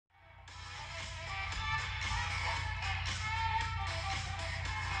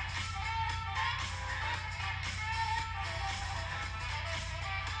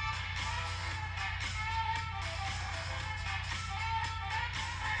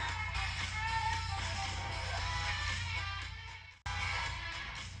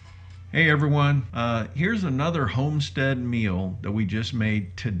Hey everyone, here's another homestead meal that we just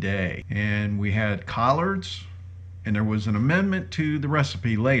made today. And we had collards, and there was an amendment to the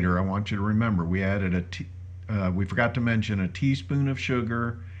recipe later. I want you to remember we added we forgot to mention a teaspoon of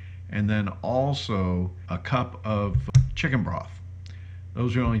sugar and then also a cup of chicken broth.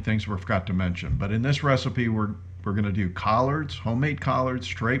 Those are the only things we forgot to mention. But in this recipe, we're going to do collards, homemade collards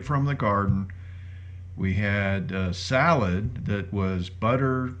straight from the garden. We had salad that was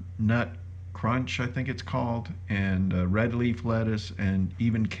butternut crunch, I think it's called, and red leaf lettuce and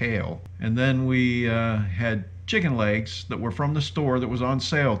even kale. And then we had chicken legs that were from the store that was on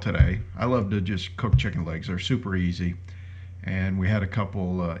sale today. I love to just cook chicken legs. They're super easy. And we had a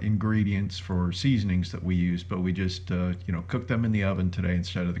couple ingredients for seasonings that we used, but we just cooked them in the oven today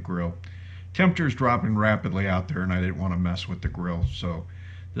instead of the grill. Temperature's dropping rapidly out there, and I didn't want to mess with the grill, so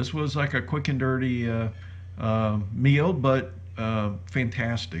this was like a quick and dirty meal, but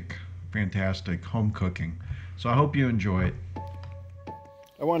fantastic home cooking. So I hope you enjoy it.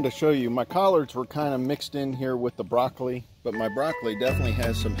 I wanted to show you, my collards were kind of mixed in here with the broccoli, but my broccoli definitely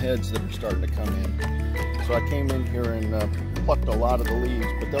has some heads that are starting to come in. So I came in here and plucked a lot of the leaves,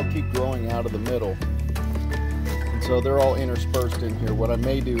 but they'll keep growing out of the middle. And so they're all interspersed in here. What I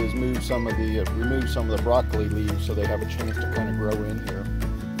may do is remove some of the broccoli leaves so they have a chance to kind of grow in here.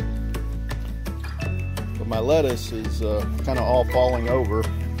 But my lettuce is kind of all falling over,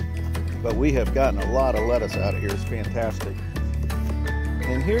 but we have gotten a lot of lettuce out of here. It's fantastic.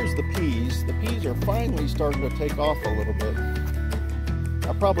 And here's the peas. The peas are finally starting to take off a little bit.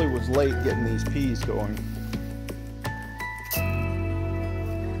 I probably was late getting these peas going.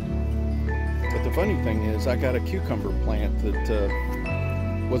 But the funny thing is, I got a cucumber plant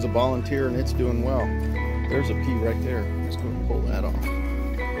that was a volunteer, and it's doing well. There's a pea right there. Let's go and pull that off.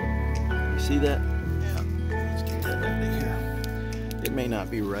 You see that? Yeah. Let's get that out of here. It may not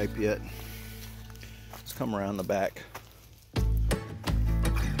be ripe yet. Let's come around the back.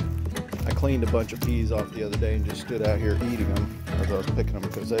 I cleaned a bunch of peas off the other day and just stood out here eating them as I was picking them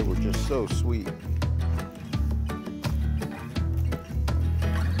because they were just so sweet.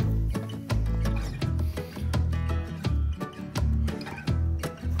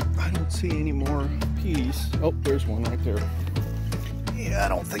 I don't see any more peas. Oh, there's one right there. Yeah, I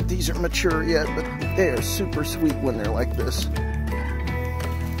don't think these are mature yet, but they are super sweet when they're like this.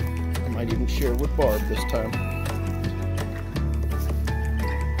 I might even share with Barb this time.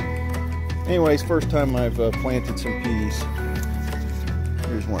 Anyways, first time I've planted some peas.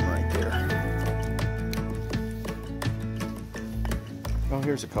 Here's one right there. Oh,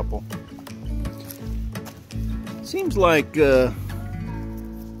 here's a couple. Seems like this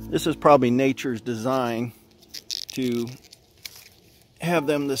is probably nature's design to have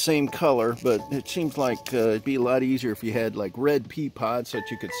them the same color, but it seems like it'd be a lot easier if you had like red pea pods so that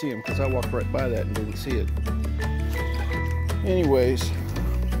you could see them, because I walked right by that and didn't see it. Anyways,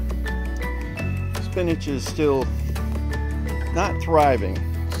 spinach is still not thriving,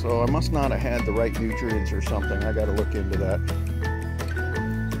 so I must not have had the right nutrients or something. I got to look into that.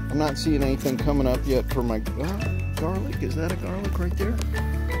 I'm not seeing anything coming up yet for my garlic. Is that a garlic right there?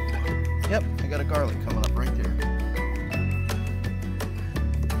 Yep, I got a garlic coming up right there.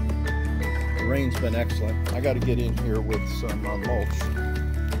 The rain's been excellent. I got to get in here with some mulch.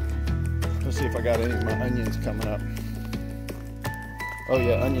 Let's see if I got any of my onions coming up. Oh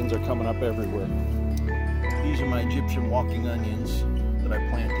yeah, onions are coming up everywhere. These are my Egyptian walking onions that I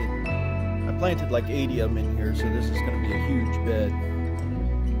planted. I planted like 80 of them in here, so this is going to be a huge bed.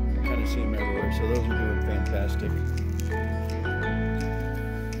 I kind of see them everywhere, so those are doing fantastic.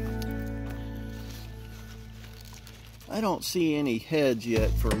 I don't see any heads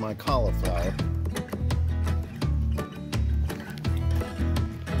yet for my cauliflower.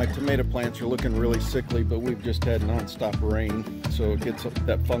 My tomato plants are looking really sickly, but we've just had non-stop rain, so it gets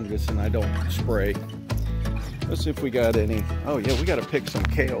that fungus, and I don't spray. Let's see if we got any. Oh yeah, we got to pick some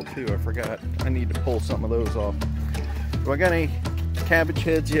kale too. I forgot. I need to pull some of those off. Do I got any cabbage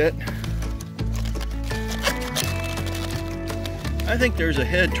heads yet? I think there's a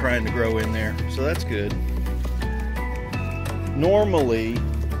head trying to grow in there, so that's good. Normally,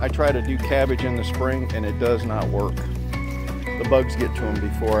 I try to do cabbage in the spring, and it does not work. The bugs get to them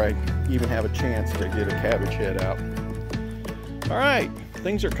before I even have a chance to get a cabbage head out. All right,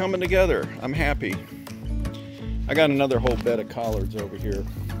 things are coming together. I'm happy. I got another whole bed of collards over here.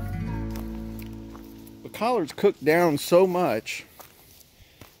 The collards cook down so much,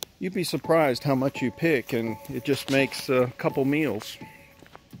 you'd be surprised how much you pick, and it just makes a couple meals.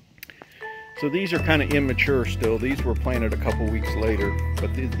 So these are kind of immature still. These were planted a couple weeks later,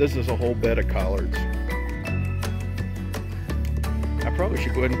 but this is a whole bed of collards. I probably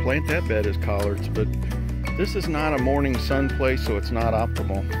should go ahead and plant that bed as collards, but this is not a morning sun place, so it's not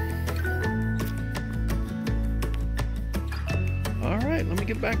optimal. All right, let me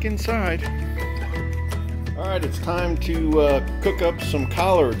get back inside. All right, it's time to cook up some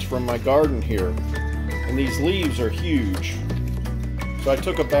collards from my garden here. And these leaves are huge. So I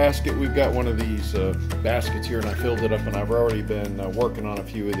took a basket, we've got one of these baskets here, and I filled it up, and I've already been working on a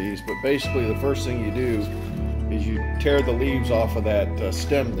few of these. But basically the first thing you do is you tear the leaves off of that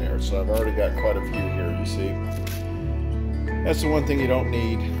stem there. So I've already got quite a few here, you see. That's the one thing you don't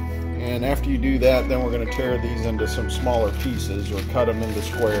need. And after you do that, then we're going to tear these into some smaller pieces or cut them into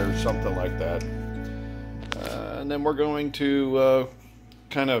squares, something like that. And then we're going to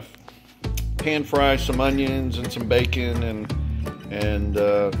kind of pan fry some onions and some bacon and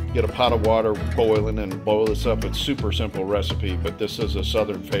get a pot of water boiling and boil this up. It's a super simple recipe, but this is a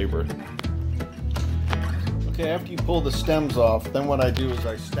southern favorite. Okay, after you pull the stems off, then what I do is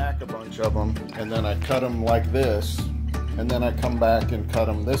I stack a bunch of them, and then I cut them like this, and then I come back and cut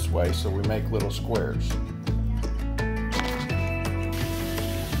them this way, so we make little squares.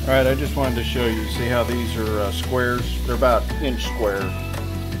 All right, I just wanted to show you, see how these are squares? They're about inch square.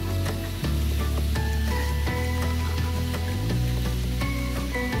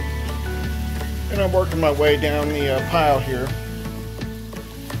 And I'm working my way down the pile here.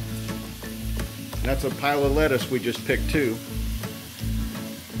 And that's a pile of lettuce we just picked too.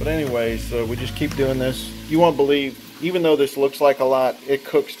 But anyways, we just keep doing this. You won't believe, even though this looks like a lot, it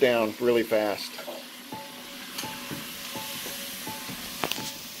cooks down really fast.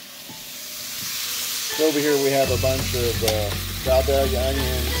 So over here we have a bunch of Vidalia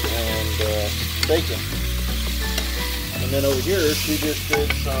onions and bacon. And then over here she just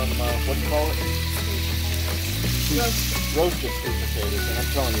did some, what do you call it? Roasted sweet potatoes. And I'm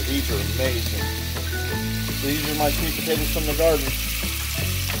telling you, these are amazing. These are my sweet potatoes from the garden.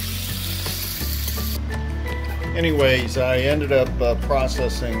 Anyways, I ended up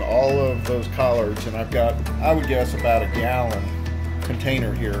processing all of those collards, and I've got, I would guess, about a gallon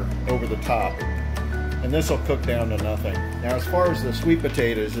container here over the top. And this will cook down to nothing. Now, as far as the sweet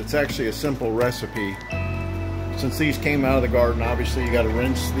potatoes, it's actually a simple recipe. Since these came out of the garden, obviously you got to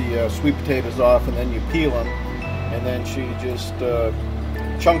rinse the sweet potatoes off, and then you peel them, and then she just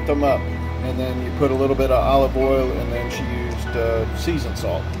chunked them up, and then you put a little bit of olive oil, and then she used seasoned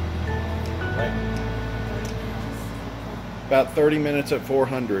salt. Right? About 30 minutes at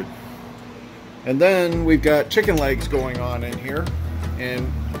 400. And then we've got chicken legs going on in here,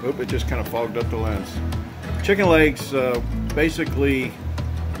 and oop, it just kind of fogged up the lens. Chicken legs, basically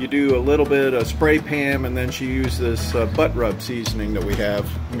you do a little bit of spray pan, and then she used this butt rub seasoning that we have.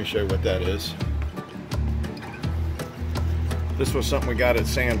 Let me show you what that is. This was something we got at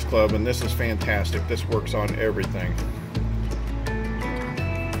Sam's Club, and this is fantastic. This works on everything.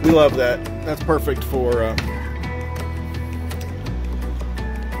 We love that. That's perfect for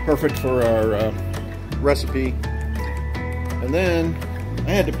our recipe. And then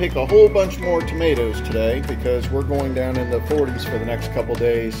I had to pick a whole bunch more tomatoes today because we're going down in the 40s for the next couple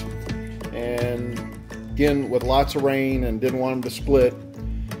days, and again with lots of rain, and didn't want them to split.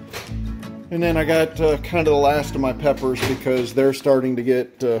 And then I got kind of the last of my peppers because they're starting to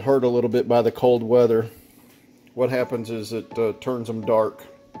get hurt a little bit by the cold weather. What happens is it turns them dark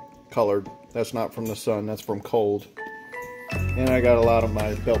colored. That's not from the sun, that's from cold. And I got a lot of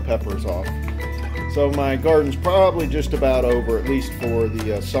my bell peppers off. So my garden's probably just about over, at least for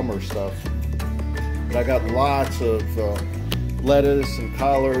the summer stuff. But I got lots of lettuce and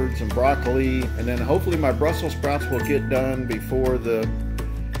collards and broccoli, and then hopefully my Brussels sprouts will get done before the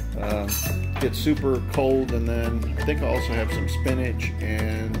gets super cold. And then I think I also have some spinach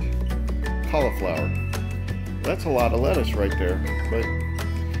and cauliflower. That's a lot of lettuce right there. But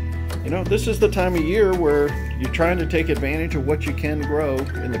you know, this is the time of year where you're trying to take advantage of what you can grow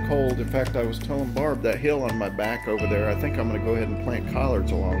in the cold. In fact, I was telling Barb, that hill on my back over there, I think I'm going to go ahead and plant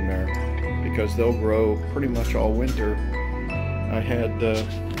collards along there because they'll grow pretty much all winter. I had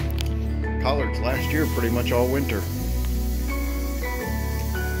collards last year pretty much all winter.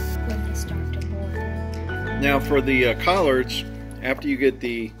 Now for the collards, after you get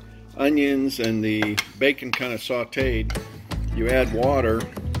the onions and the bacon kind of sauteed, you add water,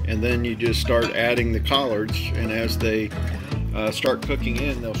 and then you just start adding the collards, and as they start cooking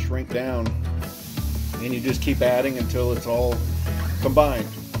in, they'll shrink down, and you just keep adding until it's all combined.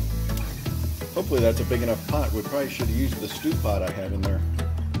 Hopefully that's a big enough pot. We probably should have used the stew pot I have in there.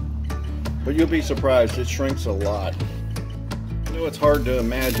 But you'll be surprised, it shrinks a lot. I know it's hard to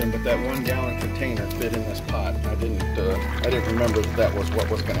imagine, but that 1 gallon container fit in this pot. I didn't remember that was what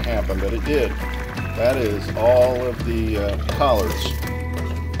was going to happen, but it did. That is all of the collards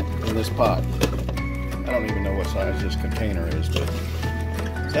in this pot. I don't even know what size this container is, but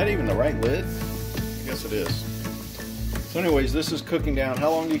is that even the right lid? I guess it is. So anyways, this is cooking down.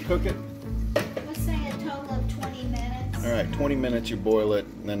 How long do you cook it? Let's say a total of 20 minutes. All right, 20 minutes you boil it,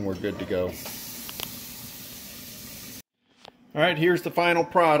 and then we're good to go. All right, here's the final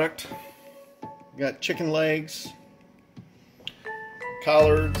product. We got chicken legs,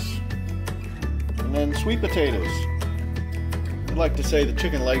 collards, and then sweet potatoes. I'd like to say the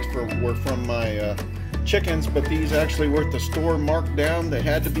chicken legs were from my chickens, but these actually were at the store marked down. They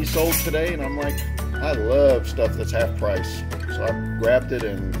had to be sold today, and I'm like, I love stuff that's half price. So I grabbed it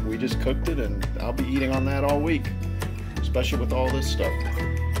and we just cooked it, and I'll be eating on that all week, especially with all this stuff.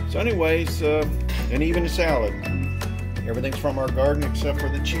 So anyways, and even a salad. Everything's from our garden except for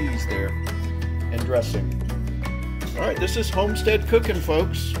the cheese there and dressing. All right, this is Homestead cooking,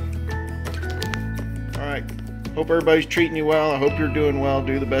 folks. All right, hope everybody's treating you well. I hope you're doing well.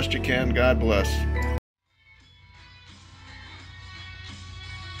 Do the best you can. God bless.